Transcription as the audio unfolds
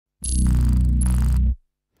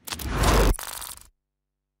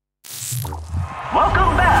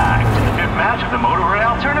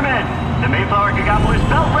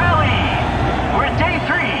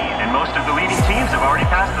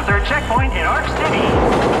city.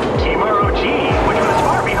 Team ROG, which was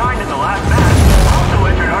far behind in the last match, also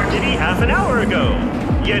entered our city half an hour ago.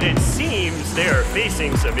 Yet it seems they are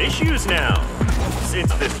facing some issues now.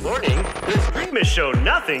 Since this morning, the stream has shown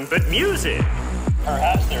nothing but music.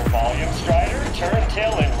 Perhaps their volume strider turned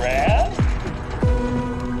tail and ran?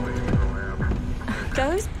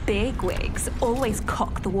 Those bigwigs always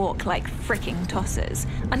cock the walk like fricking tossers,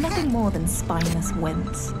 are nothing more than spineless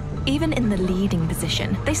wimps. Even in the leading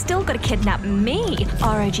position, they still gotta kidnap me,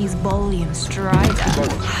 ROG's volume strider.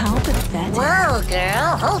 How pathetic. Whoa,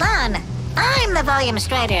 girl, hold on. I'm the volume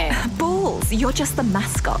strider. Balls, you're just the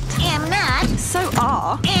mascot. Am not. So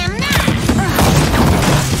are. Am not.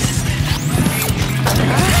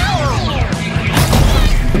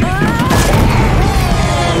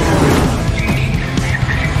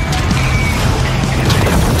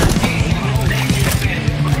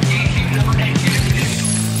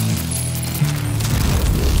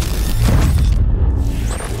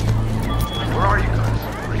 Where are you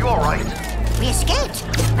guys? Are you alright? We escaped,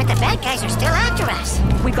 but the bad guys are still after us.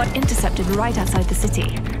 We got intercepted right outside the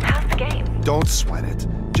city. How's the game? Don't sweat it.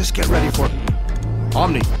 Just get ready for...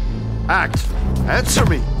 Omni, act. Answer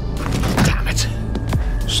me. Damn it.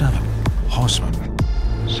 7 horsemen.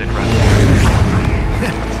 Sit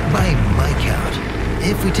right By my count,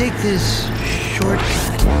 if we take this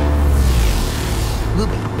shortcut, we'll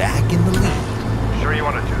be back in the lead. Sure you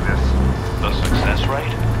want to do this? The success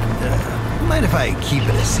rate? Mind if I keep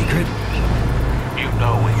it a secret? You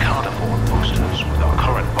know we can't afford boosters with our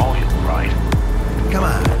current volume, right? Come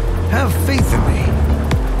on, have faith in me.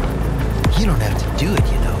 You don't have to do it,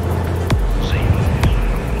 you know.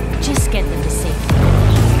 See? Just get them to safety.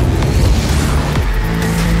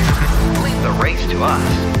 Leave the race to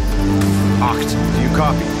us. Oct, do you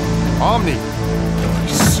copy? Omni.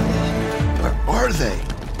 Where are they?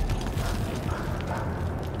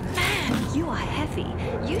 Man, you are heavy.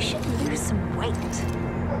 You should lose some weight.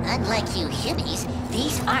 Unlike you hippies,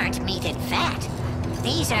 these aren't meat and fat.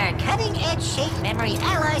 These are cutting-edge shape memory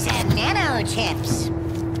alloys and nanochips.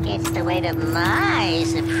 It's the weight of my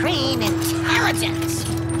supreme intelligence.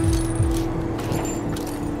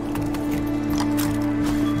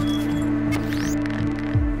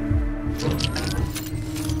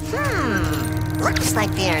 Looks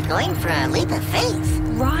like they're going for a leap of faith.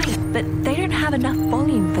 Right, but they don't have enough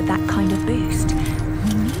volume for that kind of boost.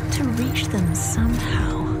 We need to reach them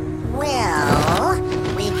somehow. Well,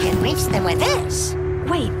 we can reach them with this.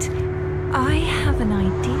 Wait, I have an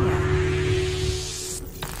idea.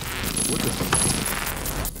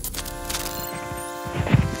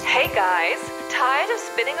 Hey guys, tired of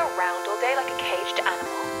spinning around all day like a caged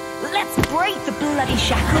animal? Let's break the bloody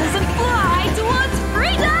shackles and fly towards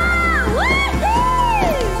freedom! Woohoo!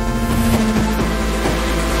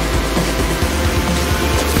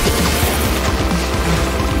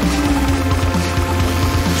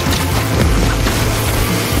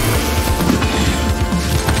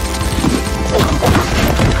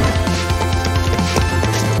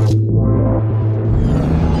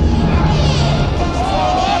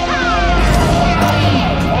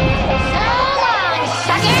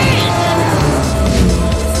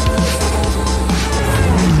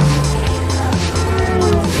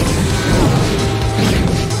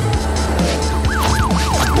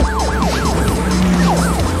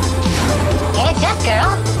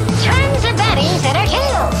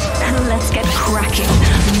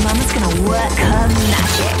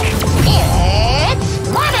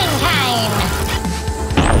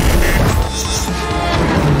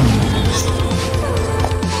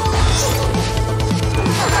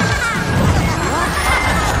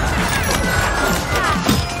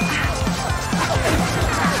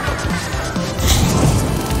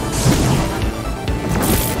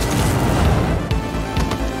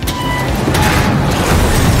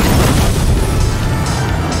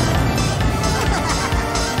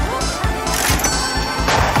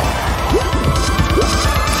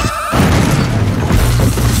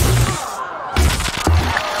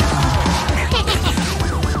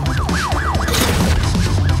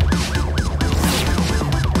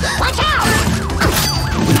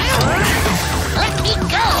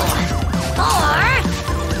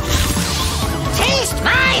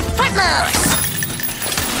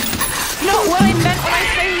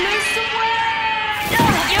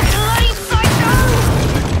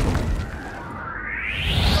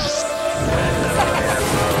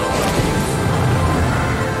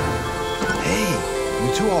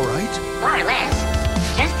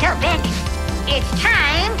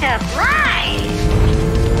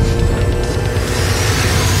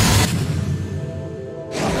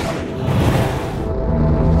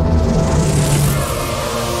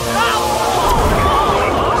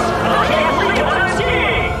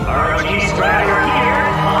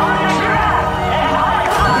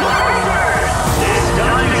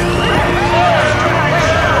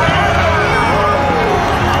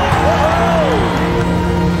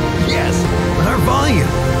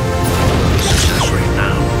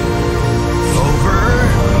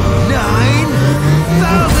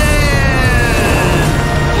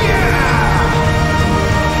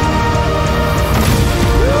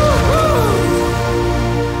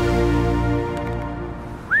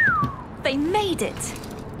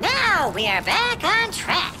 back on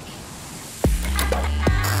track.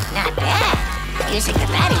 Not bad. Using the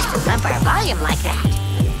baddies to bump our volume like that.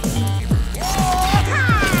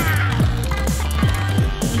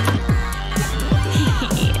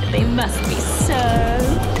 They must be so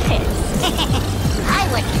pissed. I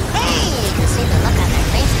would pay to see the look on their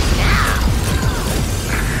faces now.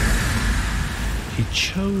 He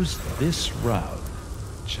chose this route,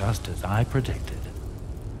 just as I predicted.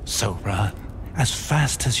 So run, as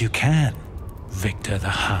fast as you can, Victor the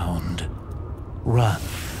Hound. Run,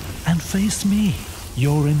 and face me,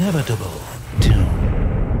 your inevitable doom.